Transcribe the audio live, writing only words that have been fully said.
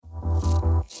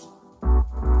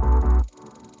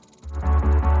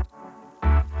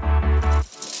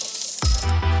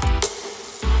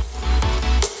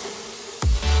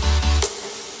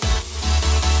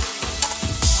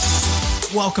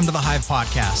Welcome to the Hive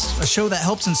Podcast, a show that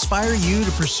helps inspire you to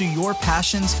pursue your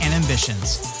passions and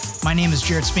ambitions. My name is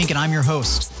Jared Spink, and I'm your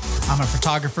host. I'm a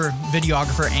photographer,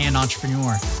 videographer, and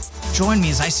entrepreneur. Join me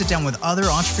as I sit down with other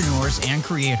entrepreneurs and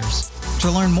creators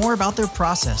to learn more about their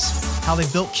process, how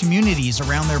they've built communities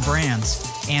around their brands,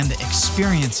 and the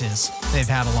experiences they've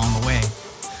had along the way.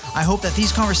 I hope that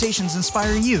these conversations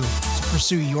inspire you to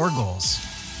pursue your goals.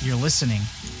 You're listening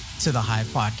to the Hive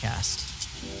Podcast.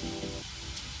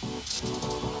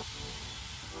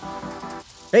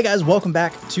 Hey guys, welcome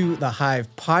back to the Hive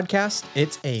Podcast.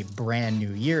 It's a brand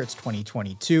new year. It's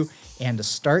 2022. And to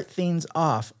start things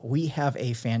off, we have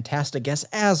a fantastic guest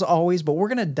as always, but we're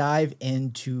going to dive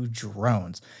into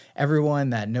drones. Everyone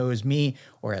that knows me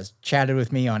or has chatted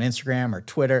with me on Instagram or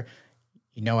Twitter,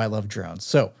 you know I love drones.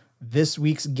 So this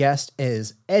week's guest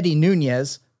is Eddie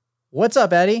Nunes. What's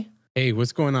up, Eddie? Hey,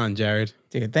 what's going on, Jared?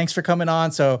 Dude, thanks for coming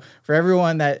on. So for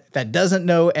everyone that doesn't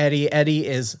know Eddie, Eddie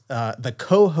is the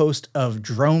co-host of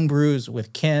Drone Brews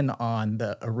with Ken on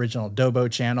the original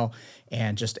Dobo channel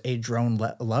and just a drone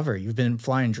lover. You've been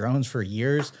flying drones for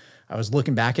years. I was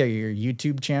looking back at your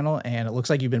YouTube channel and it looks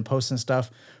like you've been posting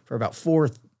stuff for about 3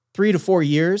 to 4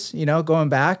 years, you know, going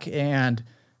back, and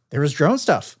there was drone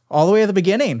stuff all the way at the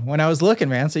beginning when I was looking,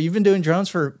 man. So you've been doing drones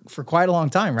for quite a long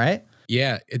time, right?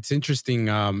 Yeah, it's interesting.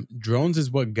 Drones is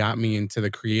what got me into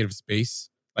the creative space,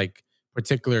 like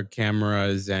particular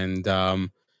cameras and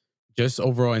just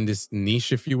overall in this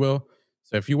niche, if you will.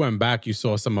 So if you went back, you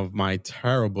saw some of my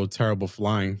terrible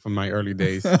flying from my early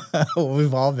days.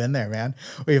 We've all been there, man.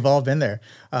 We've all been there.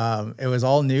 It was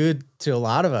all new to a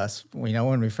lot of us, you know,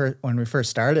 when we first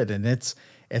started, and it's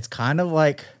kind of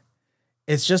like,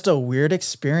 it's just a weird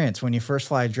experience when you first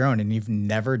fly a drone and you've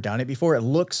never done it before. It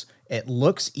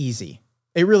looks easy.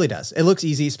 It really does. It looks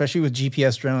easy, especially with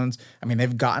GPS drones. I mean,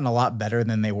 they've gotten a lot better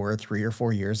than they were 3 or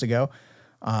 4 years ago.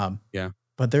 Yeah.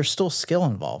 But there's still skill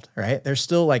involved, right? There's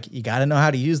still, like, you got to know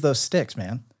how to use those sticks,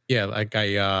 man. Yeah, like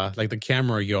like the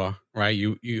camera yaw, right?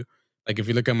 You like, if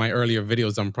you look at my earlier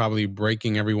videos, I'm probably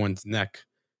breaking everyone's neck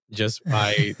just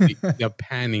by the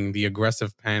panning, the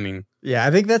aggressive panning. Yeah,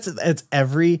 I think it's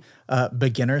every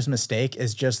beginner's mistake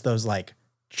is just those like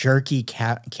jerky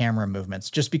camera movements,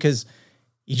 just because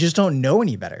you just don't know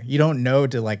any better. You don't know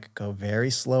to like go very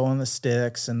slow on the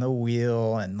sticks and the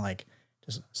wheel and like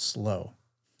just slow.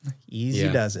 Easy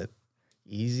does it.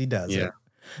 Easy does it.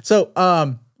 So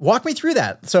walk me through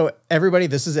that. So everybody,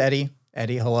 this is Eddie.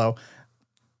 Eddie, hello.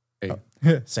 Hey.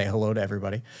 Say hello to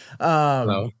everybody.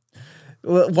 Hello.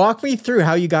 Walk me through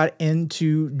how you got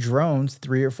into drones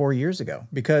 3 or 4 years ago,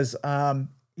 because,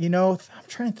 you know, I'm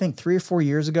trying to think, 3 or 4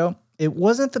 years ago, it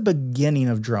wasn't the beginning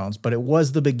of drones, but it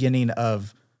was the beginning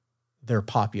of their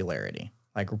popularity,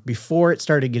 like before it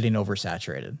started getting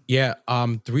oversaturated. Yeah.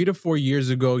 3 to 4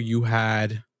 years ago, you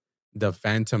had the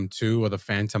Phantom 2 or the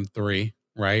Phantom 3,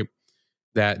 right?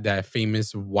 That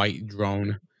famous white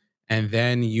drone. And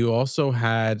then you also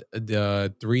had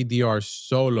the 3DR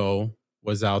Solo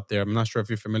was out there. I'm not sure if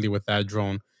you're familiar with that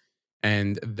drone.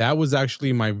 And that was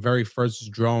actually my very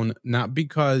first drone, not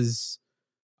because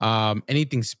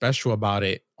anything special about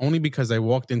it, only because I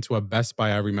walked into a Best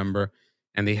Buy, I remember,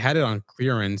 and they had it on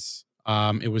clearance.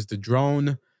 It was the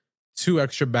drone, 2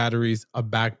 extra batteries, a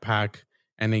backpack,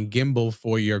 and a gimbal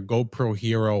for your GoPro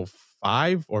Hero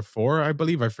 5 or 4, I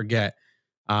believe, I forget.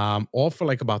 All for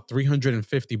like about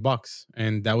 $350.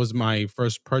 And that was my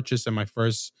first purchase and my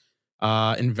first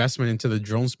investment into the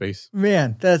drone space.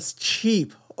 Man, that's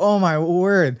cheap. Oh my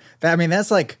word.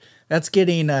 That's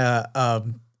getting the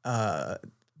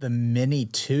Mini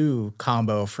 2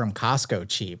 combo from Costco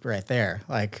cheap right there.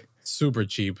 Like super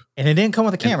cheap. And it didn't come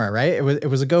with a camera, right? It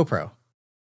was a GoPro.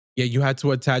 Yeah, you had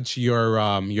to attach your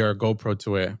GoPro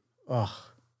to it. Oh.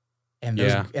 And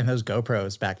those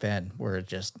GoPros back then were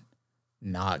just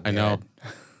not good. I know.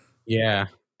 Yeah.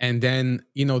 And then,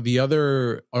 you know, the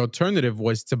other alternative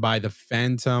was to buy the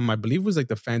Phantom, I believe it was like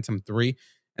the Phantom 3.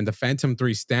 And the Phantom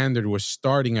 3 standard was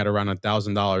starting at around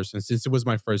 $1,000. And since it was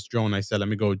my first drone, I said, let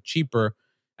me go cheaper.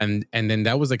 And then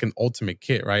that was like an ultimate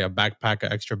kit, right? A backpack,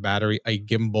 an extra battery, a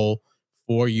gimbal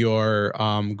for your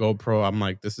GoPro. I'm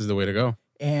like, this is the way to go.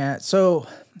 And so,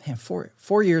 man,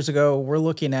 4 years ago, we're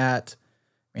looking at,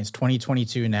 I mean, it's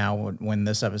 2022 now when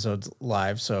this episode's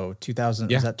live. So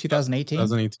 2000, is that 2018?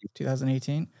 2018.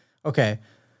 2018. Okay.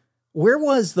 Where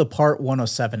was the Part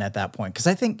 107 at that point? Because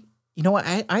I think, you know what,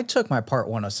 I took my Part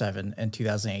 107 in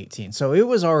 2018. So it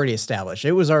was already established.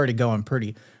 It was already going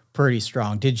pretty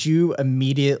strong. Did you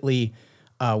immediately,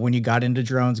 when you got into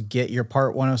drones, get your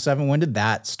Part 107? When did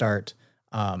that start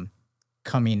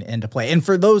coming into play? And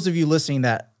for those of you listening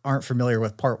that aren't familiar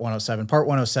with Part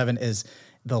 107 is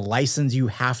the license you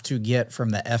have to get from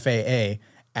the FAA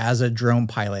as a drone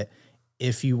pilot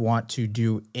if you want to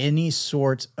do any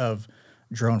sort of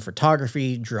drone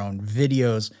photography, drone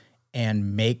videos,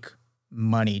 and make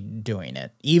money doing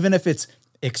it. Even if it's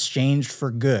exchanged for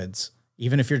goods,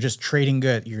 even if you're just trading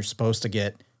good, you're supposed to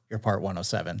get your Part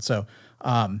 107. So,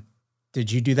 did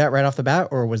you do that right off the bat,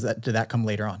 or did that come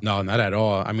later on? No, not at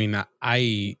all. I mean,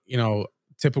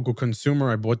 typical consumer,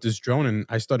 I bought this drone and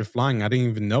I started flying. I didn't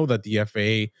even know that the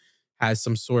FAA has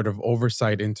some sort of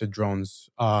oversight into drones.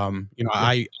 Yeah.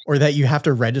 Or that you have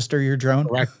to register your drone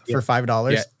Correct. Yeah. for Yeah.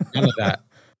 $5? None of that.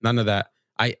 None of that.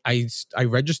 I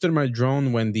registered my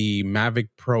drone when the Mavic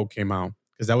Pro came out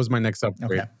because that was my next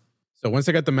upgrade. Okay. So once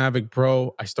I got the Mavic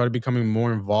Pro, I started becoming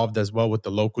more involved as well with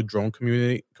the local drone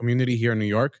community here in New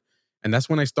York. And that's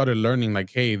when I started learning like,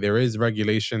 hey, there is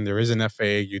regulation, there is an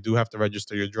FAA, you do have to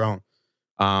register your drone.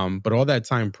 But all that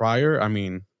time prior, I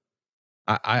mean,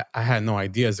 I had no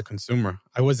idea as a consumer.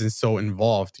 I wasn't so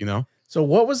involved, you know? So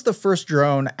what was the first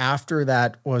drone after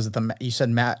that? Was you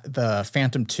said the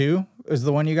Phantom 2 is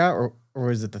the one you got, or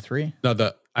was it the 3?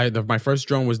 No, my first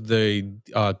drone was the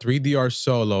 3DR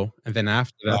Solo, and then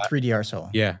after The that, 3DR Solo.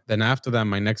 yeah, then after that,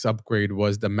 my next upgrade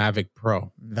was the Mavic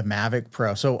Pro. The Mavic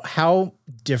Pro. So how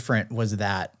different was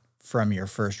that from your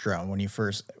first drone when you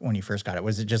first got it?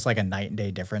 Was it just like a night and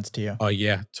day difference to you? Oh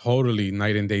yeah, totally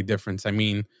night and day difference. I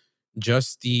mean,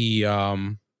 just the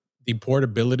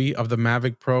portability of the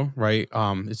Mavic Pro, right?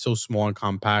 It's so small and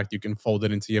compact. You can fold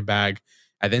it into your bag.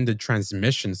 And then the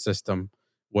transmission system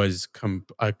was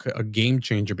a game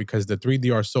changer because the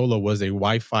 3DR Solo was a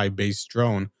Wi-Fi based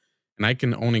drone, and I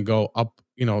can only go up,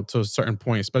 to a certain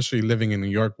point, especially living in New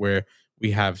York where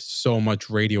we have so much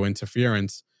radio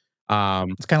interference.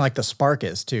 It's kind of like the Spark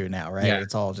is too now, right? Yeah.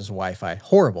 It's all just Wi-Fi.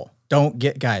 Horrible.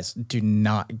 Guys, do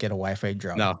not get a Wi-Fi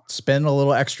drone. No. Spend a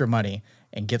little extra money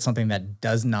and get something that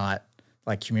does not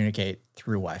like communicate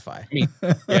through Wi-Fi. I mean,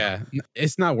 yeah,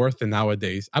 it's not worth it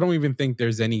nowadays. I don't even think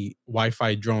there's any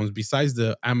Wi-Fi drones besides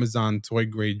the Amazon toy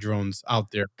grade drones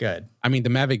out there. Good. I mean, the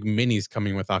Mavic Mini is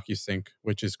coming with OcuSync,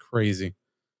 which is crazy.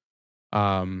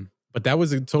 But that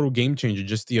was a total game changer.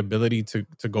 Just the ability to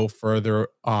go further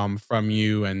from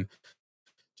you, and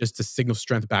just the signal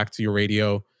strength back to your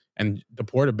radio, and the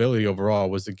portability overall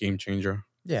was a game changer.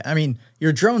 Yeah, I mean,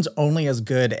 your drone's only as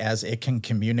good as it can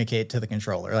communicate to the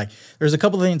controller. Like, there's a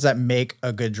couple of things that make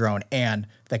a good drone, and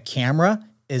the camera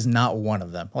is not one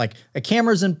of them. Like, the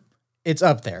camera's it's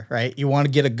up there, right? You want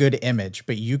to get a good image,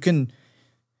 but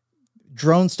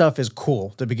drone stuff is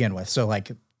cool to begin with. So,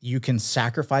 like, you can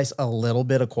sacrifice a little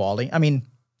bit of quality. I mean,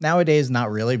 nowadays, not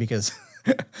really, because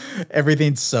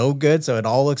everything's so good, so it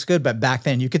all looks good. But back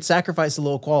then, you could sacrifice a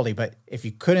little quality. But if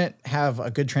you couldn't have a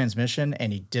good transmission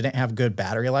and you didn't have good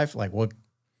battery life, like what?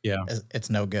 Yeah, it's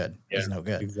no good. Yeah, it's no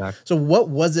good. Exactly. So what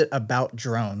was it about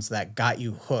drones that got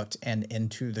you hooked and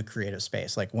into the creative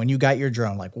space? Like when you got your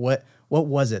drone, like what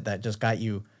was it that just got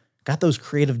those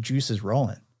creative juices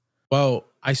rolling? Well,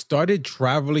 I started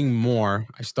traveling more.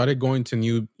 I started going to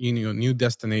new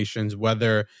destinations,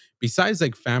 whether besides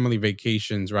like family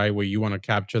vacations, right, where you want to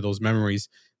capture those memories,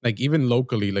 like even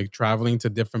locally, like traveling to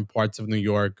different parts of New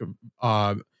York,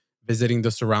 uh, visiting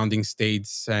the surrounding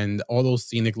states and all those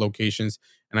scenic locations.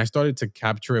 And I started to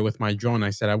capture it with my drone.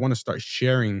 I said, I want to start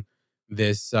sharing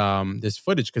this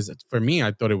footage because for me,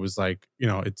 I thought it was like,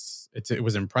 it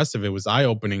was impressive. It was eye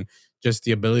opening, just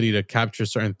the ability to capture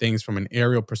certain things from an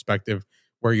aerial perspective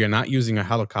where you're not using a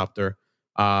helicopter.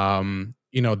 That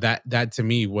to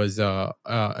me was an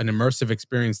immersive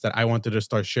experience that I wanted to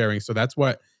start sharing. So that's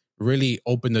what really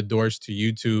opened the doors to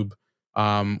YouTube,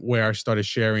 where I started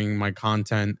sharing my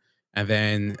content. And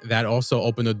then that also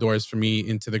opened the doors for me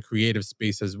into the creative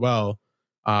space as well,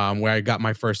 where I got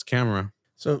my first camera.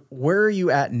 So where are you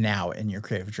at now in your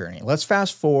creative journey? Let's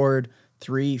fast forward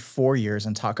 3-4 years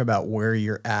and talk about where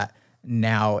you're at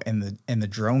now in the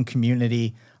drone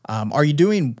community. Are you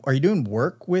doing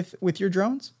work with your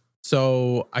drones?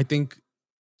 So I think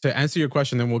to answer your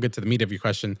question, then we'll get to the meat of your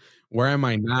question. Where am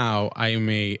I now? I am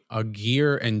a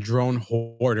gear and drone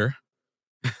hoarder.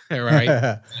 Right?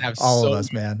 I have All of so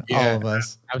us, man. yeah, All of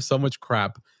us. I have so much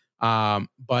crap.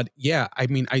 But yeah, I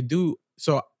mean, I do.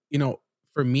 So,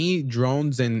 for me,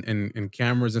 drones and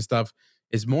cameras and stuff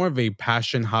is more of a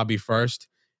passion hobby first,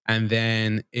 and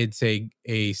then it's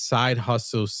a side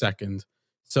hustle second.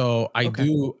 So I Okay.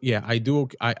 do, yeah, I do.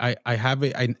 I have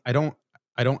it. I don't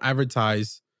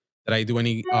advertise that I do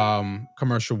any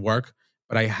commercial work,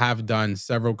 but I have done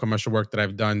several commercial work that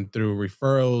I've done through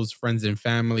referrals, friends and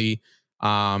family,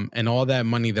 and all that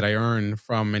money that I earn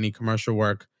from any commercial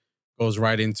work goes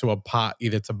right into a pot,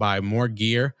 either to buy more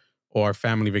gear or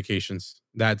family vacations.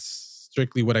 That's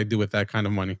strictly what I do with that kind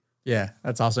of money. Yeah,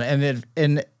 that's awesome.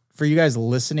 And for you guys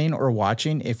listening or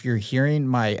watching, if you're hearing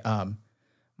my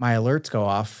my alerts go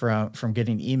off from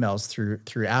getting emails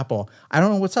through Apple, I don't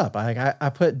know what's up. I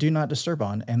put do not disturb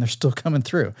on, and they're still coming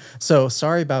through. So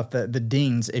sorry about the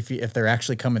dings if they're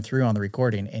actually coming through on the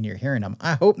recording and you're hearing them.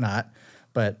 I hope not,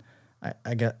 but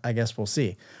I guess we'll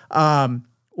see.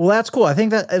 Well, that's cool. I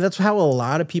think that's how a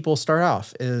lot of people start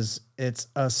off. Is it's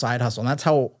a side hustle, and that's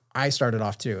how I started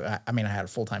off too. I mean, I had a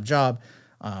full-time job,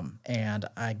 and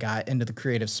I got into the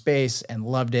creative space and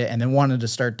loved it, and then wanted to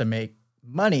start to make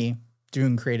money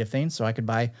doing creative things, so I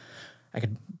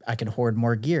could hoard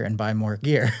more gear and buy more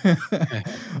gear.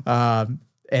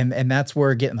 And that's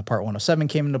where getting the Part 107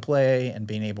 came into play, and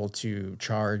being able to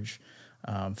charge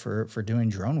for doing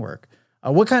drone work.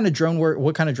 What kind of drone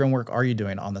work are you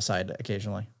doing on the side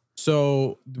occasionally?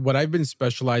 So what I've been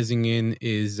specializing in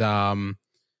is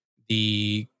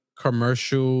the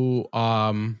commercial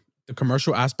the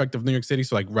commercial aspect of New York City.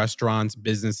 So like restaurants,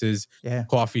 businesses, Yeah.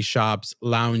 coffee shops,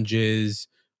 lounges,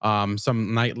 some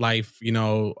nightlife,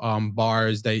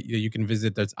 bars that you can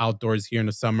visit that's outdoors here in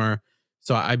the summer.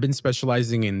 So I've been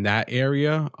specializing in that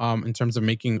area in terms of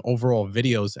making overall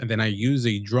videos, and then I use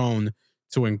a drone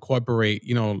to incorporate,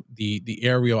 the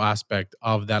aerial aspect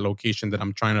of that location that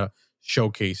I'm trying to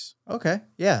showcase. Okay.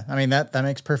 Yeah. I mean, that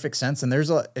makes perfect sense. And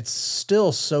it's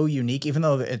still so unique, even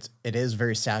though it is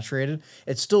very saturated.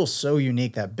 It's still so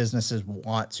unique that businesses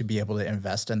want to be able to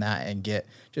invest in that and get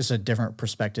just a different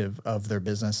perspective of their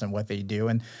business and what they do.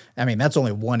 And I mean, that's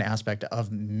only one aspect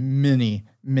of many,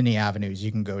 many avenues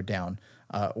you can go down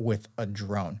with a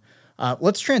drone.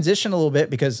 Let's transition a little bit,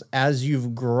 because as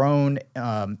you've grown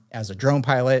as a drone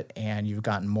pilot and you've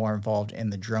gotten more involved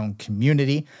in the drone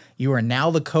community, you are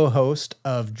now the co-host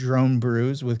of Drone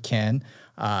Brews with Ken.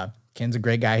 Ken's a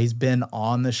great guy. He's been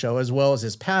on the show, as well as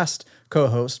his past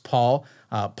co-host, Paul.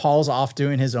 Paul's off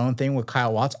doing his own thing with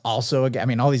Kyle Watts. Also, I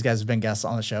mean, all these guys have been guests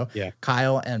on the show. Yeah.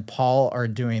 Kyle and Paul are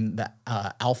doing the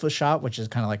Alpha Shot, which is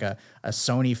kind of like a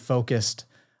Sony-focused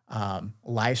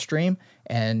live stream,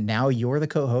 and now you're the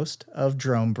co-host of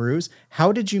Drone Brews.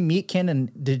 How did you meet Ken,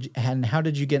 and how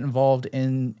did you get involved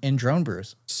in Drone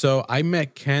Brews? So I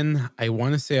met Ken, I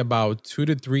want to say about 2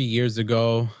 to 3 years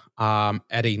ago,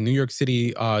 at a New York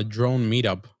City drone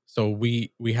meetup. So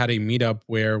we had a meetup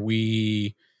where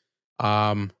we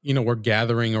we're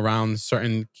gathering around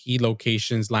certain key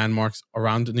locations, landmarks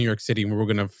around New York City, and we were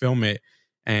going to film it.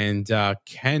 And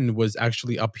Ken was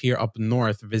actually up here up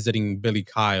north visiting Billy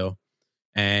Kyle.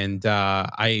 And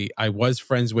I was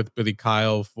friends with Billy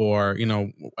Kyle for,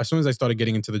 as soon as I started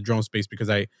getting into the drone space, because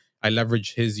I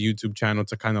leveraged his YouTube channel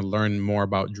to kind of learn more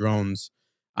about drones.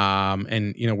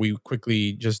 And we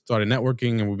quickly just started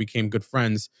networking, and we became good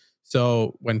friends.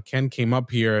 So when Ken came up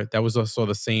here, that was also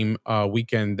the same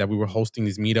weekend that we were hosting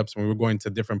these meetups, when we were going to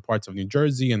different parts of New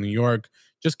Jersey and New York,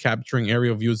 just capturing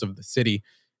aerial views of the city.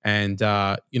 And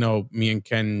me and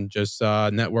Ken just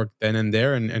networked then and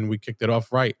there, and we kicked it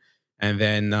off right. And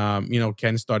then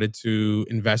Ken started to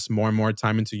invest more and more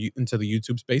time into the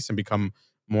YouTube space and become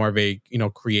more of a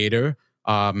creator,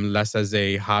 less as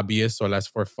a hobbyist, or less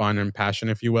for fun and passion,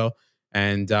 if you will.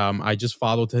 And I just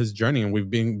followed his journey, and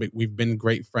we've been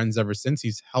great friends ever since.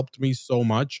 He's helped me so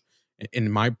much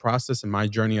in my process and my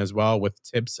journey as well, with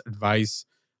tips, advice,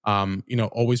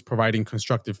 always providing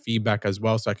constructive feedback as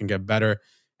well, so I can get better.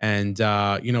 And,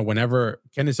 whenever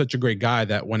Ken is such a great guy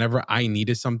that whenever I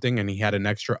needed something and he had an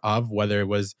extra of, whether it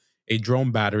was a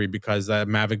drone battery, because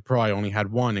Mavic Pro, I only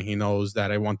had one, and he knows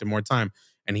that I wanted more time,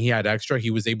 and he had extra, he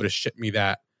was able to ship me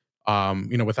that,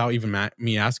 without even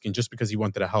me asking, just because he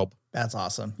wanted to help. That's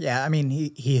awesome. Yeah. I mean,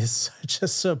 he is such a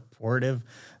supportive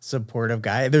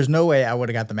guy. There's no way I would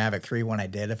have got the Mavic 3 when I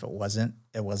did if it wasn't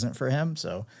for him.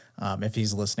 So if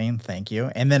he's listening, thank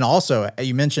you. And then also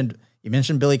you mentioned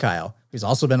Billy Kyle, who's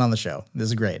also been on the show. This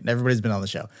is great. Everybody's been on the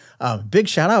show. Big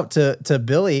shout out to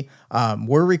Billy.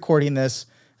 We're recording this.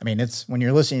 I mean, it's when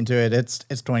you're listening to it, it's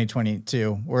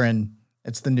 2022.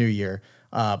 It's the new year.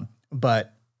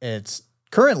 But it's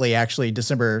currently actually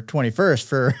December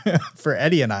 21st for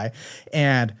Eddie and I.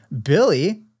 And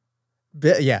Billy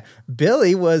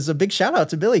was a big shout out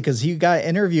to Billy, because he got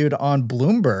interviewed on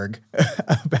Bloomberg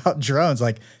about drones.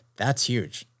 Like, that's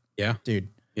huge. Yeah, dude.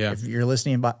 Yeah. If you're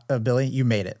listening, Billy, you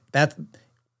made it.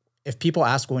 If people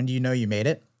ask, when do you know you made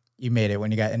it? You made it when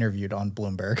you got interviewed on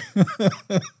Bloomberg.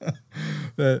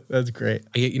 That's great.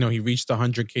 He reached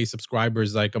 100K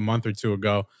subscribers like a month or two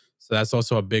ago. So that's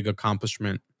also a big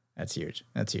accomplishment. That's huge.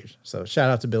 So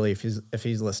shout out to Billy if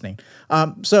he's listening.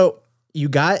 So you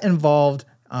got involved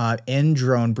in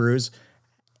Drone Brews.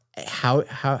 How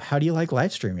do you like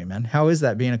live streaming, man? How is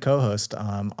that being a co-host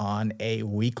on a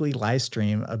weekly live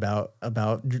stream about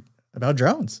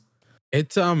drones?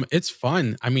 It's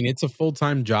fun. I mean, it's a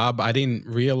full-time job. I didn't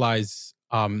realize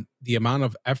the amount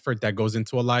of effort that goes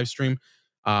into a live stream,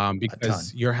 A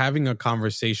because ton. you're having a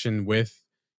conversation with,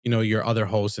 your other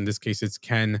host. In this case, it's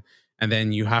Ken, and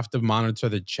then you have to monitor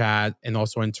the chat and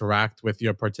also interact with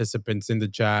your participants in the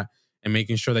chat and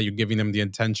making sure that you're giving them the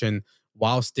attention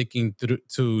while sticking through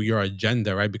to your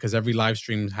agenda, right? Because every live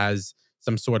stream has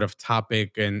some sort of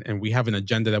topic, and we have an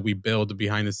agenda that we build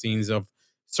behind the scenes of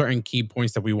certain key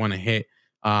points that we want to hit.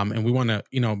 And we want to,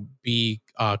 be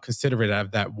considerate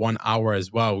of that 1 hour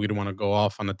as well. We don't want to go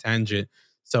off on a tangent.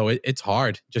 So it's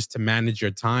hard just to manage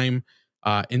your time,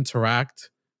 interact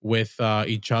with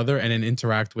each other, and then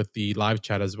interact with the live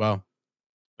chat as well.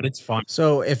 But it's fun.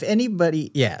 So if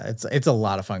anybody, yeah, it's a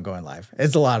lot of fun going live.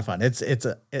 It's a lot of fun. It's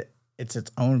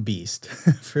its own beast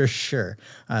for sure,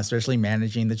 especially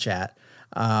managing the chat.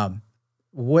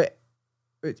 What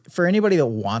for anybody that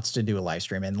wants to do a live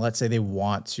stream, and let's say they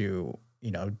want to,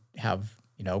 have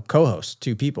co-host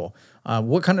two people,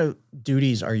 what kind of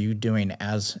duties are you doing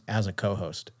as a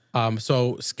co-host?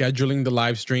 So scheduling the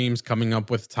live streams, coming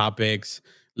up with topics,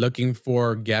 looking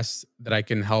for guests that I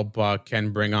can help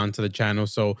Ken bring onto the channel.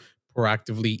 So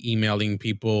proactively emailing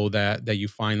people that you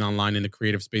find online in the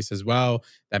creative space as well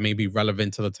that may be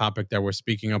relevant to the topic that we're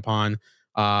speaking upon.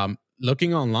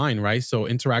 Looking online, right? So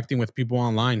interacting with people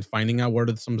online, finding out what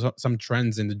are some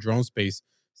trends in the drone space.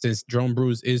 Since Drone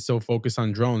Brews is so focused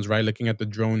on drones, right? Looking at the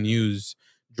drone news,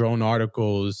 drone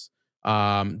articles,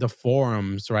 the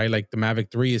forums, right? Like the Mavic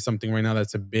 3 is something right now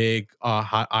that's a big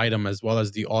hot item, as well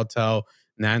as the Autel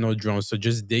Nano drone. So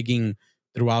just digging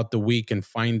throughout the week and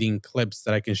finding clips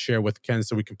that I can share with Ken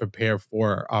so we can prepare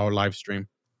for our live stream.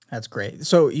 That's great.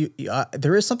 So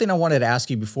there is something I wanted to ask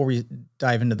you before we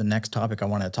dive into the next topic I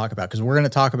wanted to talk about, because we're going to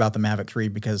talk about the Mavic 3,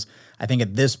 because I think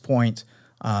at this point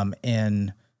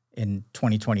in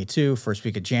 2022, first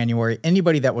week of January,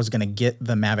 anybody that was going to get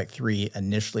the Mavic 3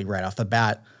 initially right off the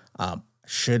bat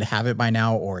should have it by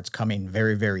now, or it's coming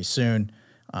very, very soon,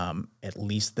 at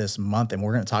least this month. And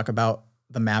we're going to talk about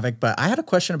the Mavic. But I had a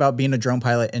question about being a drone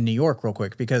pilot in New York real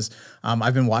quick, because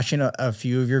I've been watching a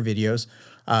few of your videos.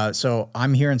 So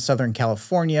I'm here in Southern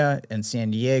California and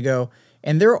San Diego,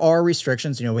 and there are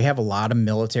restrictions. We have a lot of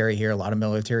military here, a lot of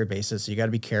military bases. So you got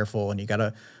to be careful, and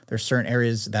there's certain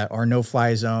areas that are no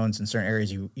fly zones, and certain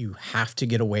areas you have to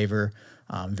get a waiver.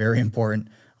 Very important,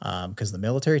 because the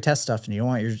military test stuff, and you don't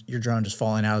want your drone just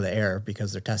falling out of the air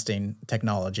because they're testing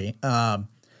technology.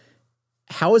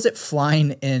 How is it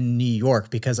flying in New York?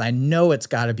 Because I know it's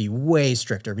got to be way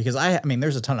stricter, because I mean,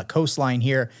 there's a ton of coastline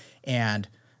here, and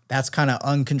that's kind of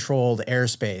uncontrolled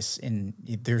airspace, and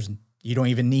you don't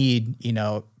even need,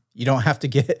 you don't have to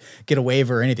get a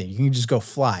waiver or anything. You can just go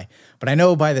fly. But I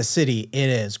know by the city, it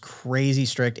is crazy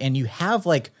strict, and you have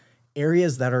like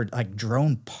areas that are like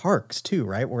drone parks too,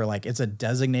 right? Where like it's a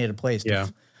designated place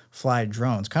to fly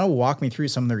drones. Kind of walk me through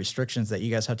some of the restrictions that you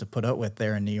guys have to put up with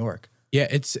there in New York. Yeah,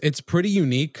 it's pretty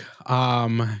unique.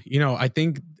 I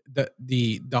think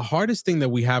the hardest thing that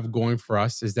we have going for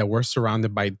us is that we're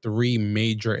surrounded by three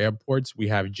major airports. We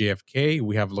have JFK,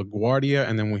 we have LaGuardia,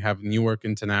 and then we have Newark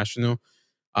International.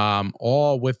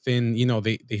 All within,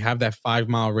 they have that 5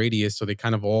 mile radius, so they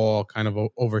kind of all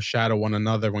overshadow one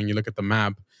another when you look at the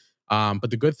map. But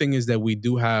the good thing is that we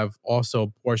do have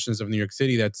also portions of New York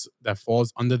City that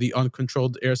falls under the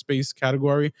uncontrolled airspace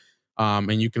category,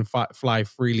 and you can fly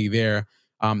freely there.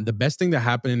 The best thing that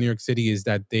happened in New York City is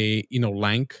that they,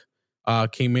 Lank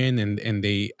came in and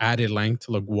they added Lank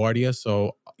to LaGuardia.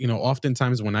 So,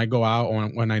 oftentimes when I go out, or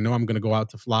when I know I'm going to go out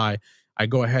to fly, I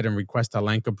go ahead and request a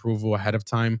Lank approval ahead of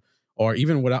time, or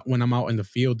even when I'm out in the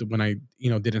field, when I,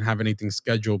 didn't have anything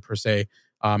scheduled per se.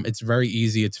 It's very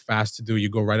easy. It's fast to do. You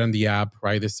go right on the app,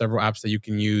 right? There's several apps that you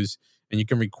can use, and you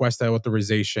can request that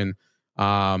authorization.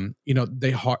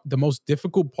 The most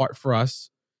difficult part for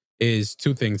us is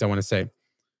two things I want to say.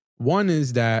 One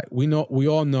is that we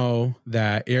all know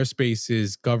that airspace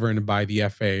is governed by the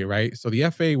FAA, right? So the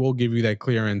FAA will give you that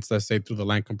clearance, let's say through the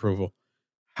Lank approval.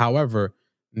 However,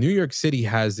 New York City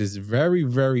has this very,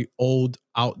 very old,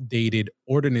 outdated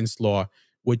ordinance law,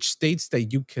 which states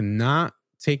that you cannot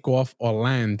take off or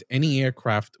land any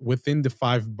aircraft within the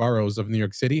 5 boroughs of New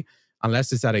York City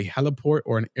unless it's at a heliport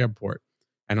or an airport.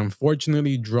 And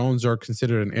unfortunately, drones are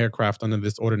considered an aircraft under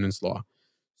this ordinance law.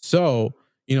 So,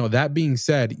 that being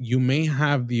said, you may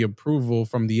have the approval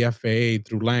from the FAA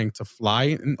through Lang to fly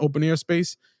in open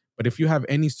airspace. But if you have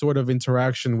any sort of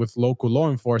interaction with local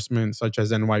law enforcement, such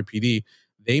as NYPD,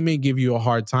 they may give you a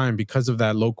hard time because of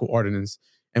that local ordinance.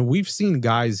 And we've seen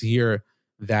guys here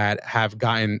that have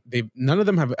gotten, they've, none of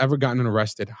them have ever gotten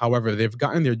arrested. However, they've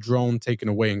gotten their drone taken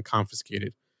away and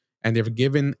confiscated, and they've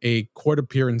given a court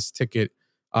appearance ticket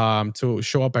to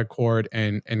show up at court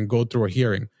and go through a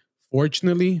hearing.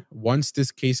 Fortunately, once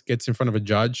this case gets in front of a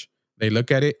judge, they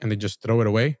look at it and they just throw it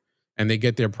away and they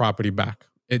get their property back.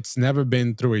 It's never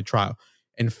been through a trial.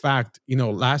 In fact,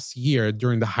 last year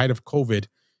during the height of COVID,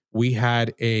 we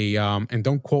had and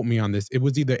don't quote me on this, it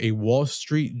was either a Wall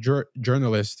Street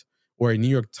journalist or a New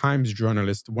York Times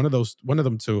journalist, one of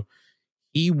them two.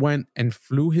 He went and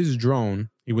flew his drone.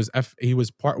 He was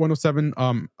Part 107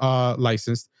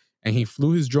 licensed, and he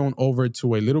flew his drone over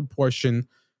to a little portion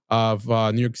of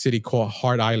New York City called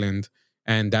Hart Island,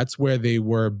 and that's where they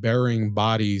were burying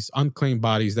bodies, unclaimed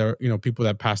bodies that people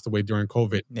that passed away during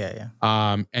COVID. Yeah,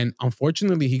 And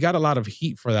unfortunately, he got a lot of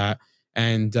heat for that.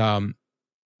 And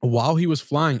while he was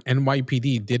flying,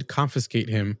 NYPD did confiscate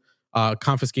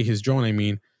his drone, I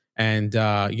mean, and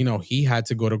he had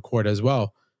to go to court as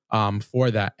well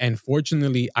for that. And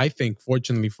fortunately, I think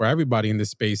fortunately for everybody in this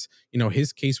space,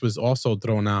 his case was also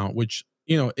thrown out, which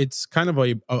it's kind of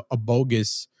a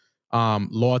bogus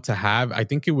law to have. I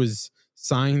think it was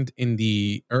signed in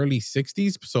the early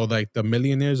 60s, so like the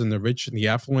millionaires and the rich and the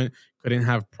affluent couldn't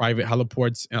have private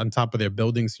heliports on top of their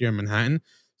buildings here in Manhattan.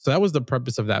 So that was the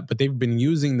purpose of that. But they've been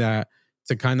using that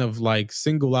to kind of like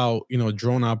single out,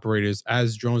 drone operators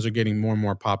as drones are getting more and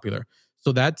more popular.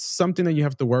 So that's something that you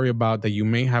have to worry about, that you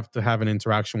may have to have an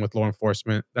interaction with law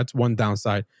enforcement. That's one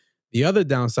downside. The other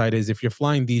downside is if you're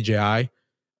flying DJI,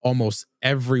 almost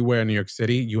everywhere in New York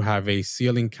City, you have a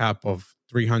ceiling cap of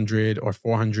 300 or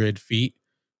 400 feet,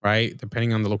 right?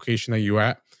 Depending on the location that you're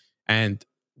at. And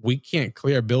we can't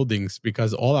clear buildings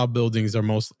because all our buildings are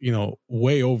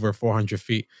way over 400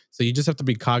 feet. So you just have to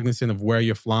be cognizant of where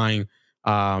you're flying.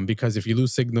 Because if you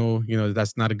lose signal,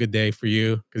 that's not a good day for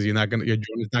you because your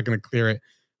drone is not going to clear it.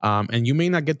 And you may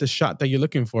not get the shot that you're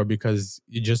looking for because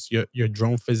your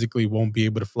drone physically won't be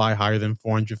able to fly higher than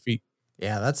 400 feet.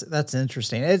 yeah. That's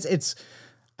interesting. It's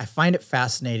I find it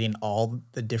fascinating, all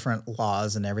the different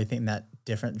laws and everything that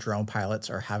different drone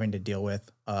pilots are having to deal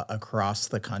with across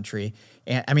the country.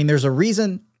 And I mean, there's a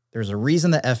reason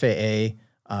the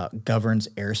FAA governs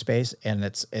airspace, and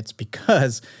it's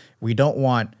because we don't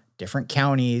want different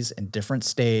counties and different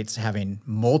states having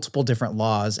multiple different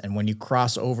laws. And when you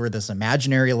cross over this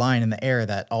imaginary line in the air,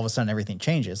 that all of a sudden everything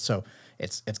changes. So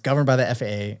it's governed by the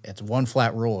FAA. It's one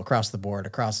flat rule across the board,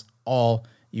 across all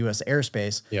U.S.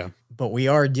 airspace. Yeah. But we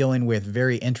are dealing with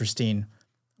very interesting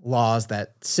laws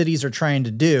that cities are trying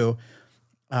to do.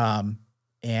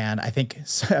 And I think,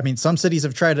 some cities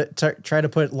have tried to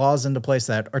put laws into place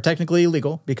that are technically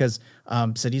illegal because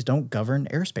cities don't govern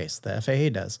airspace. The FAA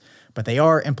does, but they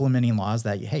are implementing laws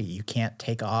that, hey, you can't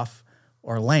take off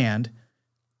or land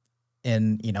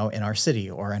in our city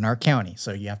or in our county.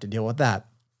 So you have to deal with that.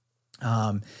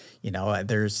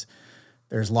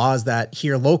 There's laws that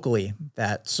here locally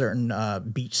that certain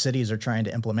beach cities are trying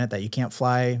to implement, that you can't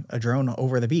fly a drone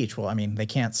over the beach. Well, I mean, they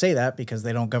can't say that because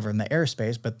they don't govern the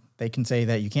airspace, but they can say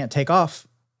that you can't take off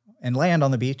and land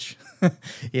on the beach,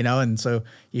 and so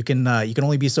you can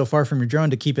only be so far from your drone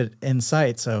to keep it in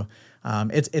sight. So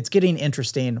it's getting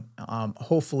interesting.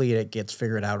 Hopefully it gets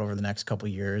figured out over the next couple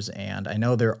of years. And I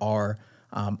know there are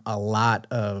a lot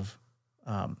of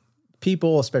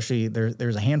people, especially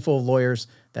there's a handful of lawyers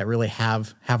that really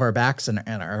have our backs and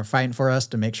are fighting for us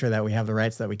to make sure that we have the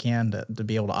rights that we can to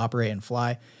be able to operate and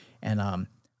fly. And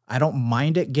I don't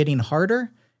mind it getting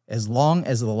harder as long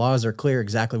as the laws are clear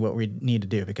exactly what we need to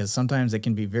do, because sometimes it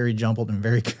can be very jumbled and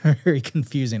very, very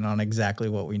confusing on exactly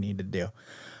what we need to do.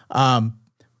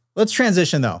 Let's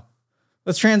transition though.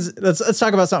 Let's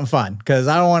talk about something fun, because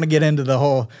I don't want to get into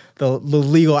the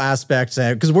legal aspects,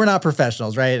 because we're not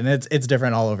professionals, right? And it's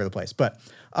different all over the place. But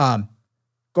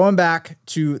going back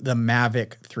to the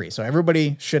Mavic 3, so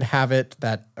everybody should have it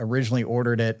that originally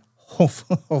ordered it,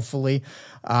 hopefully,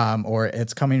 or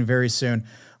it's coming very soon.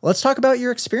 Let's talk about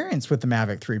your experience with the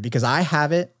Mavic 3, because I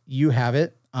have it, you have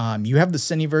it. You have the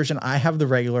Cine version, I have the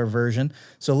regular version.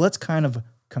 So let's kind of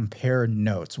compare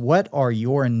notes. What are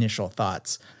your initial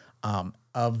thoughts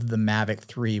of the Mavic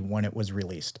 3 when it was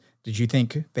released? Did you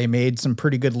think they made some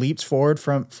pretty good leaps forward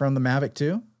from the Mavic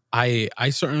 2?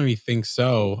 I certainly think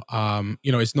so.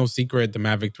 It's no secret the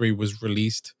Mavic 3 was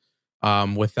released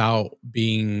without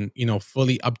being,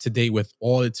 fully up to date with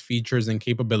all its features and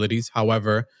capabilities.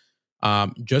 However,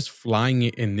 just flying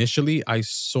it initially, I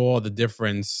saw the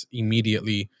difference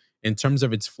immediately in terms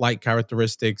of its flight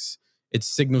characteristics, its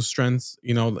signal strengths.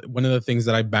 One of the things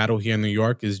that I battle here in New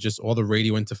York is just all the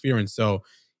radio interference. So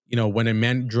when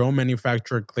a drone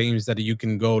manufacturer claims that you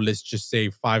can go, let's just say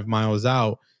 5 miles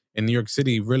out in New York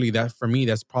City, really that for me,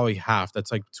 that's probably half.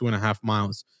 That's like 2.5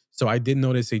 miles. So I did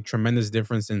notice a tremendous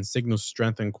difference in signal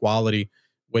strength and quality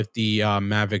with the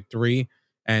Mavic 3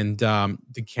 and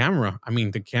the camera. I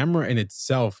mean, the camera in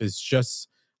itself is just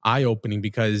eye opening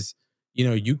because,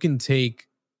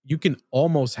 you can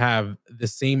almost have the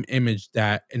same image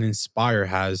that an Inspire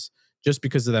has just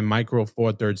because of that micro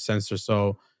four thirds sensor.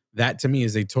 So that to me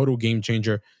is a total game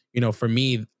changer. For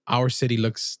me, our city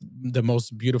looks the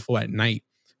most beautiful at night.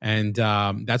 And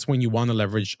that's when you want to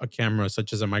leverage a camera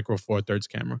such as a micro four thirds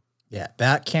camera. Yeah,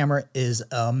 that camera is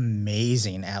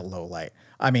amazing at low light.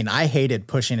 I mean, I hated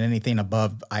pushing anything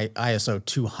above ISO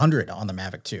 200 on the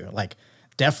Mavic 2. Like,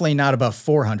 definitely not above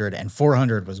 400, and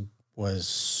 400 was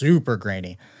super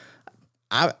grainy.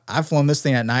 I've flown this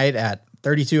thing at night at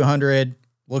 3200,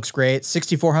 looks great.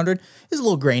 6400 is a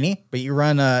little grainy, but you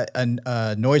run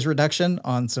a noise reduction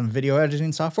on some video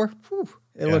editing software. Whew,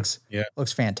 it looks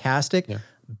fantastic. Yeah.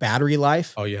 Battery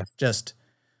life. Oh yeah, just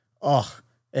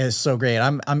it is so great.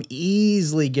 I'm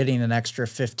easily getting an extra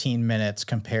 15 minutes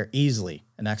compared to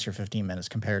the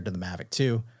Mavic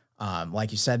 2.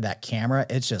 Like you said, that camera,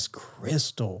 it's just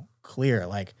crystal clear.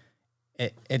 Like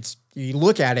it's you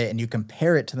look at it and you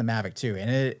compare it to the Mavic 2, and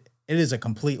it is a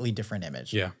completely different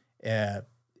image. Yeah.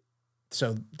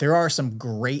 So there are some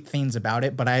great things about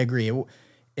it, but I agree.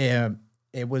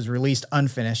 It was released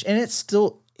unfinished, and it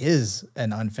still is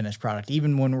an unfinished product,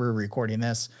 even when we're recording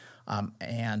this.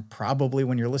 And probably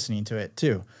when you're listening to it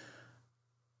too.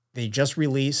 They just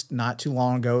released not too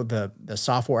long ago the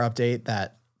software update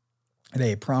that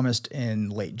they promised in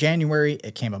late January.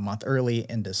 It came a month early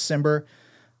in December.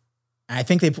 I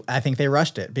think they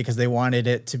rushed it because they wanted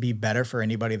it to be better for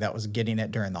anybody that was getting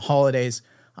it during the holidays,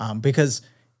 because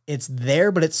it's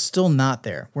there, but it's still not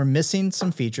there. We're missing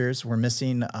some features. We're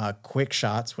missing quick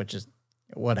shots, which is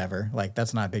whatever. Like,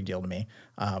 that's not a big deal to me.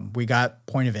 We got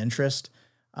point of interest.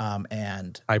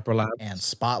 And hyperlapse and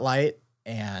spotlight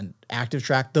and active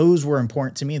track. Those were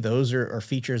important to me. Those are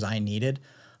features I needed.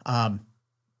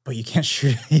 But you can't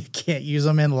shoot, you can't use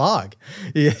them in log.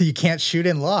 You can't shoot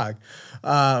in log.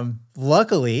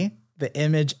 Luckily, the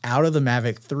image out of the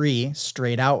Mavic 3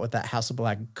 straight out with that House of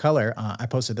Black color. I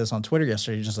posted this on Twitter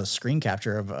yesterday, just a screen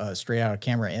capture of a straight out of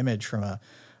camera image from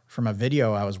a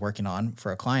video I was working on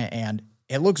for a client. And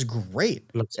it looks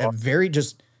great. Looks awesome. Very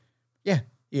just, yeah.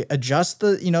 You adjust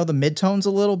the midtones a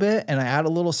little bit and I add a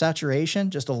little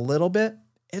saturation, just a little bit.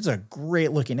 It's a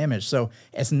great looking image. So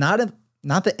it's not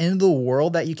the end of the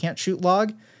world that you can't shoot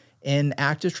log in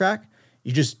active track.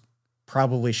 You just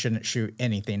probably shouldn't shoot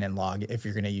anything in log if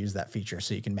you're going to use that feature,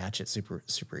 so you can match it super,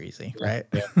 super easy. Right.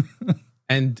 Yeah.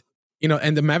 And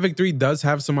the Mavic 3 does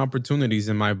have some opportunities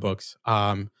in my books.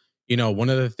 One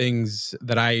of the things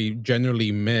that I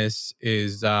generally miss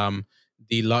is,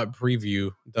 the LUT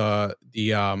preview, the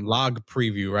log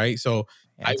preview, right? So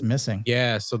it's missing.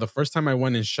 Yeah. So the first time I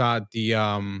went and shot the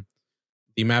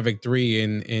Mavic 3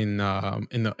 in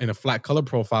a flat color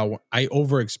profile, I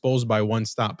overexposed by one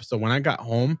stop. So when I got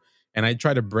home and I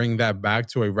tried to bring that back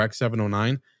to a Rec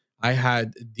 709, I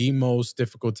had the most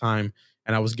difficult time,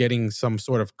 and I was getting some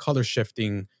sort of color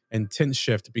shifting and tint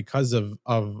shift because of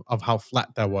how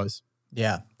flat that was.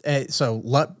 Yeah. So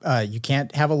LUT, you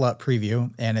can't have a LUT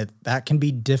preview, and that can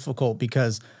be difficult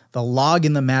because the log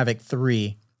in the Mavic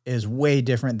 3 is way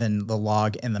different than the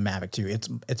log in the Mavic 2.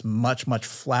 It's much, much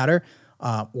flatter,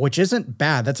 which isn't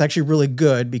bad. That's actually really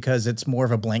good because it's more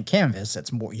of a blank canvas.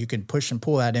 It's more, you can push and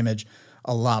pull that image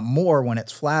a lot more when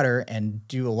it's flatter and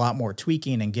do a lot more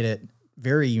tweaking and get it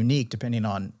very unique depending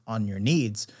on your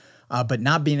needs. But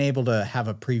not being able to have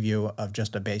a preview of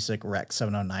just a basic Rec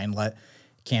 709 LUT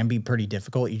can be pretty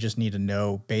difficult. You just need to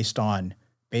know based on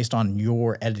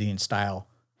your editing style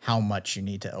how much you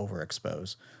need to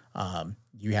overexpose.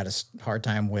 You had a hard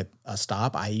time with a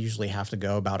stop. I usually have to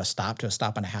go about a stop to a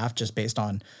stop and a half just based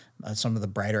on some of the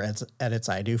brighter edits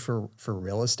I do for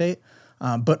real estate.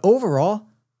 But overall,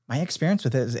 my experience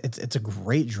with it is it's a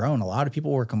great drone. A lot of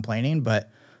people were complaining,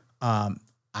 but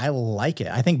I like it.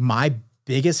 I think my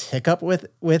biggest hiccup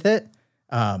with it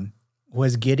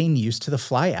was getting used to the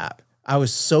Fly app. I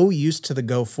was so used to the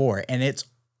Go 4, and it's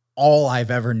all I've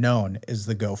ever known is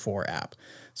the Go 4 app.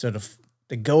 So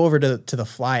to go over to the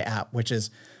Fly app, which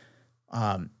is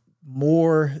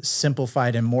more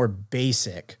simplified and more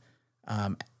basic,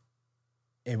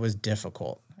 it was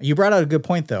difficult. You brought out a good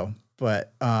point, though,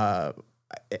 but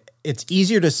it's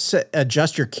easier to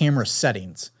adjust your camera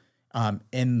settings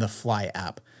in the Fly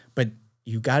app, but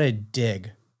you got to dig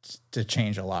to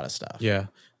change a lot of stuff. Yeah.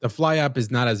 The Fly app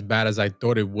is not as bad as I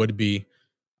thought it would be.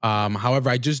 However,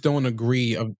 I just don't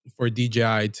agree for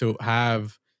DJI to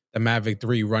have the Mavic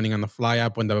 3 running on the Fly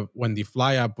app when the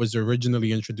Fly app was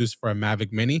originally introduced for a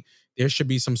Mavic Mini. There should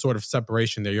be some sort of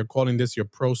separation there. You're calling this your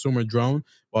prosumer drone,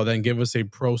 well then give us a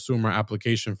prosumer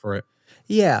application for it.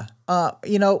 Yeah.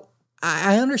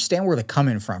 I understand where they're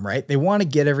coming from, right? They want to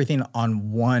get everything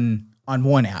on one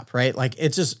app, right? Like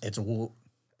it's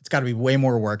got to be way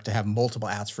more work to have multiple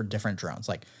apps for different drones.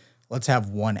 Like, let's have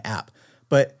one app.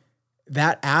 But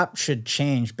that app should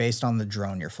change based on the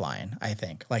drone you're flying, I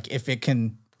think. Like, if it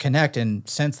can connect and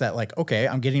sense that, like, okay,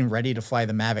 I'm getting ready to fly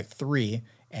the Mavic 3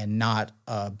 and not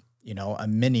a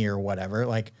mini or whatever,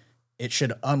 like it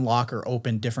should unlock or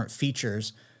open different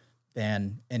features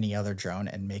than any other drone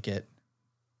and make it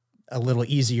a little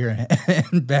easier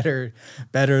and better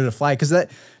to fly. Because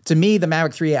that, to me, the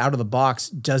Mavic 3 out of the box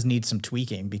does need some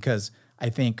tweaking, because I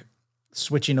think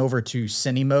switching over to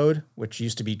cine mode, which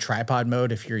used to be tripod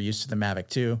mode if you're used to the Mavic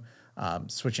 2,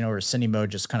 switching over to cine mode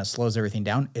just kind of slows everything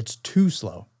down. It's too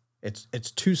slow.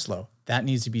 It's too slow. That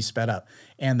needs to be sped up.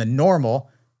 And the normal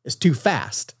is too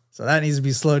fast. So that needs to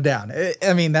be slowed down.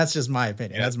 I mean, that's just my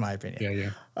opinion. Yeah. That's my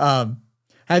opinion. Yeah.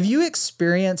 Have you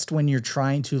experienced when you're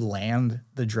trying to land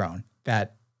the drone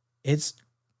that it's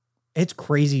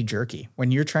crazy jerky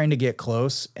when you're trying to get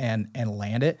close and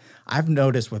land it? I've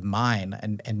noticed with mine,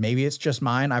 and maybe it's just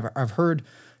mine. I've heard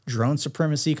Drone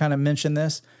Supremacy kind of mention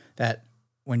this, that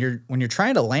when you're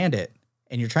trying to land it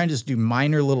and you're trying to just do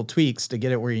minor little tweaks to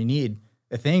get it where you need,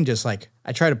 the thing just, like,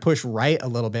 I try to push right a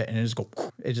little bit and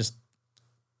it just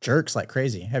jerks like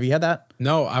crazy. Have you had that?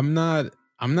 No, I'm not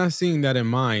seeing that in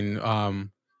mine.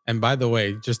 And by the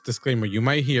way, just disclaimer, you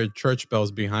might hear church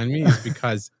bells behind me. It's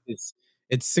because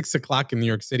it's 6 o'clock in New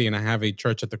York City and I have a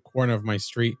church at the corner of my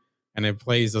street and it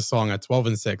plays a song at 12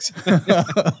 and 6.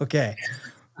 Okay.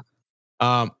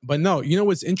 But no, you know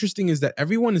what's interesting is that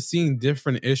everyone is seeing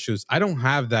different issues. I don't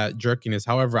have that jerkiness.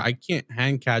 However, I can't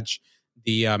hand catch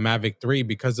the Mavic 3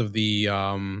 because of the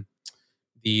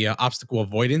obstacle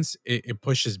avoidance. It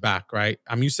pushes back, right?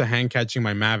 I'm used to hand catching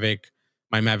my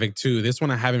Mavic 2. This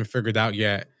one I haven't figured out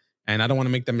yet. And I don't want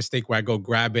to make that mistake where I go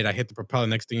grab it, I hit the propeller,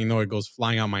 next thing you know, it goes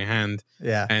flying out my hand.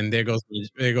 Yeah. And there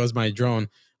goes my drone.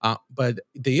 But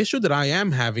the issue that I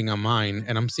am having on mine,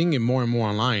 and I'm seeing it more and more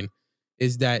online,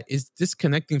 is that it's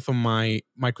disconnecting from my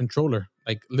controller.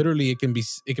 Like, literally, it can be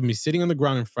sitting on the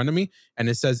ground in front of me, and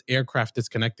it says aircraft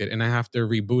disconnected, and I have to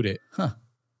reboot it. Huh.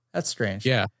 That's strange.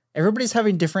 Yeah. Everybody's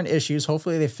having different issues.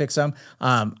 Hopefully they fix them.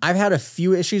 I've had a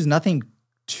few issues, nothing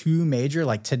too major.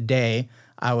 Like today,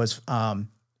 I was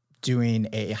doing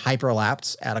a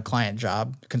hyperlapse at a client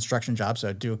job, construction job. So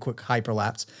I'd do a quick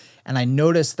hyperlapse. And I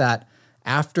noticed that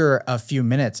after a few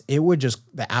minutes,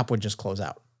 the app would just close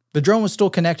out. The drone was still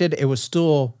connected. It was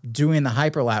still doing the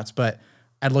hyperlapse, but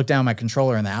I'd look down at my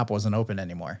controller and the app wasn't open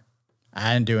anymore.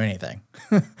 I didn't do anything.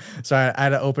 So I had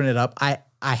to open it up. I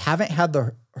haven't had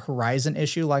the horizon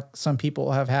issue like some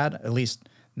people have had, at least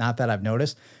not that I've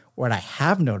noticed. What I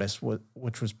have noticed,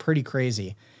 which was pretty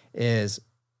crazy, is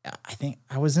I think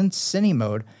I was in cine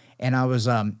mode and I was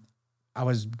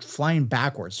flying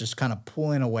backwards, just kind of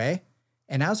pulling away.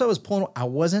 And as I was pulling, I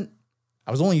was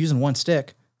only using one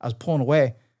stick. I was pulling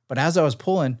away, but as I was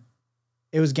pulling,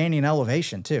 it was gaining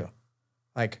elevation too.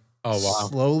 Like, oh wow,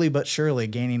 slowly but surely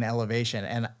gaining elevation.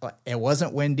 And it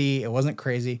wasn't windy, it wasn't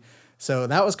crazy. So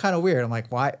that was kind of weird. I'm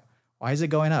like, why is it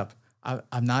going up?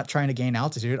 I'm not trying to gain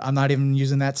altitude. I'm not even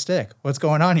using that stick. What's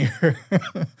going on here?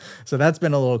 So that's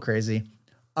been a little crazy.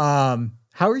 How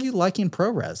are you liking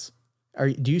ProRes?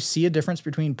 Do you see a difference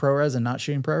between ProRes and not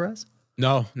shooting ProRes?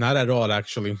 No, not at all,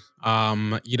 actually.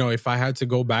 If I had to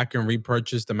go back and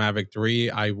repurchase the Mavic 3,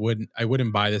 I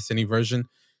wouldn't buy the Cine version.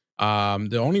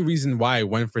 The only reason why I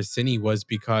went for Cine was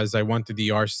because I wanted the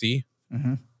RC,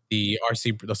 the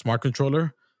smart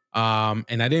controller.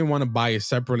 And I didn't want to buy it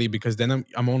separately because then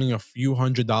I'm only a few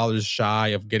 $100s shy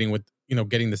of getting the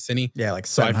Cine. Yeah, like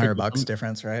 $700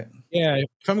 difference, right? Yeah,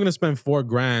 if I'm gonna spend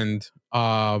 $4,000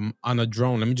 on a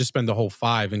drone, let me just spend the whole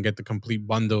 $5,000 and get the complete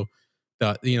bundle,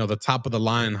 the top of the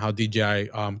line, how DJI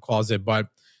calls it. But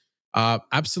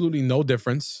absolutely no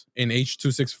difference in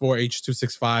H.264,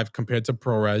 H.265 compared to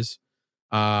ProRes.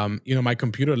 My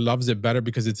computer loves it better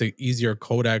because it's an easier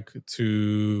codec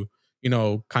to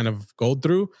kind of go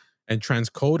through and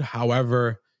transcode.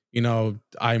 However,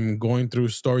 I'm going through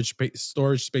storage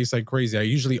space like crazy. I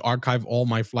usually archive all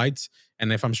my flights,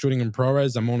 and if I'm shooting in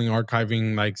ProRes, I'm only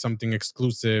archiving like something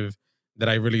exclusive that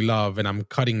I really love, and I'm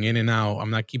cutting in and out. I'm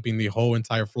not keeping the whole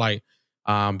entire flight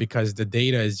because the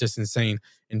data is just insane.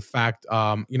 In fact,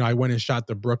 I went and shot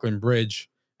the Brooklyn Bridge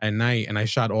at night, and I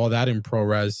shot all that in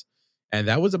ProRes, and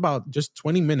that was about just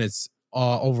 20 minutes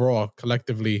overall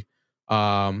collectively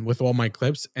with all my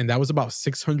clips, and that was about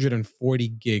 640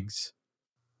 gigs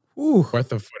Ooh,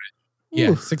 worth of footage. Yeah,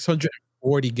 ooh.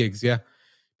 640 gigs. Yeah,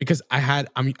 because I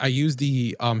used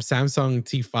the Samsung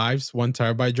T5's 1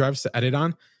 terabyte drives to edit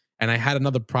on, and I had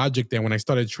another project there. When I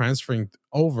started transferring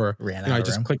over, Ran I out of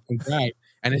just room. clicked and drag,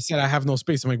 and it said I have no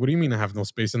space. I'm like, what do you mean I have no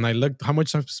space? And I looked, how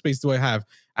much space do I have?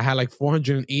 I had like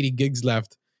 480 gigs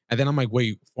left, and then I'm like,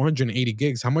 wait, 480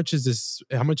 gigs? How much is this?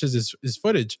 How much is this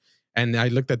footage? And I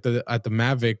looked at the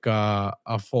Mavic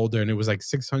folder, and it was like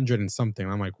 600 and something.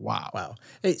 I'm like, wow. Wow.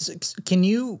 Hey, so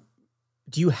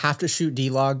do you have to shoot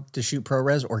D-Log to shoot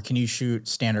ProRes, or can you shoot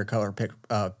standard color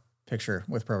picture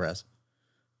with ProRes?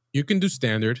 You can do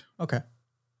standard. Okay.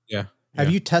 Yeah. Have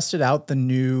you tested out the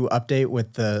new update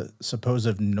with the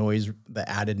supposed noise, the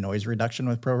added noise reduction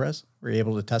with ProRes? Were you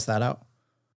able to test that out?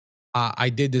 I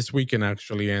did this weekend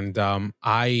actually, and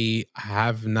I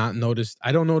have not noticed.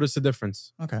 I don't notice a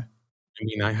difference. Okay. I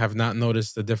mean, I have not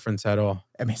noticed the difference at all.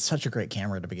 I mean, it's such a great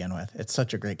camera to begin with. It's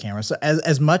such a great camera. So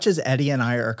as much as Eddie and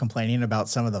I are complaining about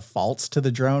some of the faults to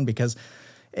the drone because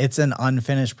it's an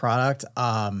unfinished product,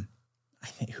 I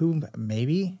think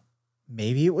maybe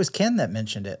it was Ken that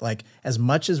mentioned it. Like, as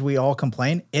much as we all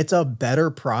complain, it's a better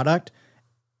product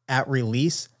at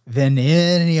release than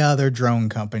any other drone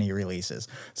company releases.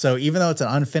 So even though it's an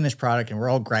unfinished product and we're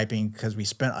all griping because we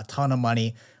spent a ton of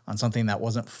money on something that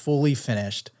wasn't fully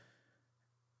finished,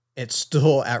 it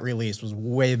still at release was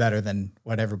way better than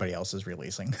what everybody else is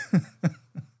releasing.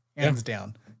 Hands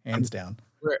down.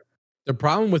 The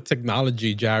problem with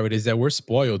technology, Jared, is that we're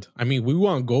spoiled. I mean, we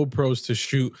want GoPros to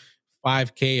shoot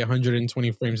 5K,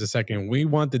 120 frames a second. We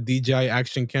want the DJI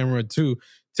Action Camera 2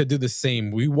 to do the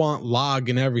same. We want log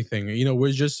and everything. You know,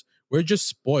 we're just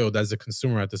spoiled as a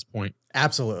consumer at this point.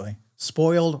 Absolutely.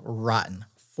 Spoiled rotten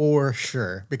for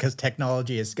sure, because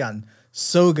technology has gotten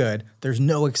so good. There's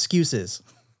no excuses.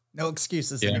 No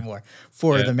excuses anymore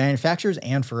for the manufacturers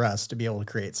and for us to be able to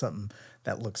create something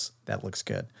that looks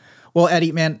good. Well,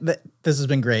 Eddie, man, this has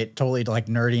been great. Totally like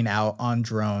nerding out on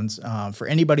drones. For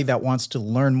anybody that wants to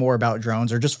learn more about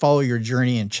drones or just follow your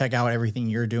journey and check out everything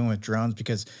you're doing with drones,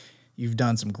 because you've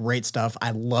done some great stuff.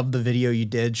 I love the video you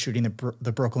did shooting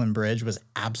the Brooklyn Bridge. Was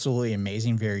absolutely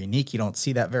amazing, very unique. You don't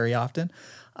see that very often.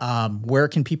 Where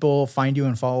can people find you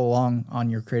and follow along on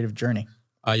your creative journey?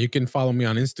 You can follow me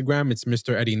on Instagram. It's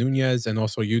Mr. Eddie Nunes, and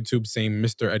also YouTube, same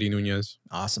Mr. Eddie Nunes.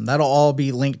 Awesome. That'll all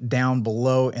be linked down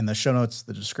below in the show notes,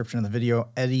 the description of the video.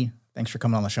 Eddie, thanks for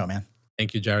coming on the show, man.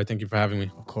 Thank you, Jared. Thank you for having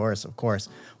me. Of course, of course.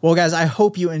 Well, guys, I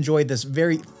hope you enjoyed this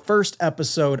very first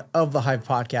episode of the Hive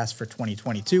Podcast for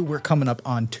 2022. We're coming up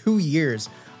on 2 years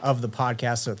of the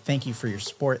podcast, so thank you for your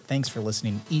support. Thanks for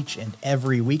listening each and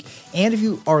every week. And if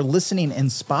you are listening in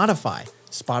Spotify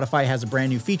has a brand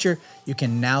new feature. You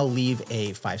can now leave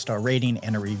a 5-star rating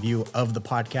and a review of the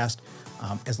podcast,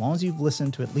 as long as you've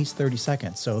listened to at least 30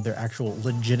 seconds. So they're actual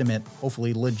legitimate,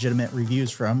 hopefully legitimate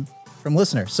reviews from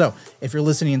listeners. So if you're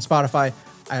listening in Spotify,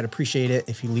 I'd appreciate it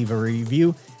if you leave a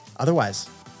review. Otherwise,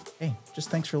 hey, just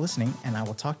thanks for listening, and I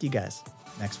will talk to you guys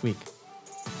next week.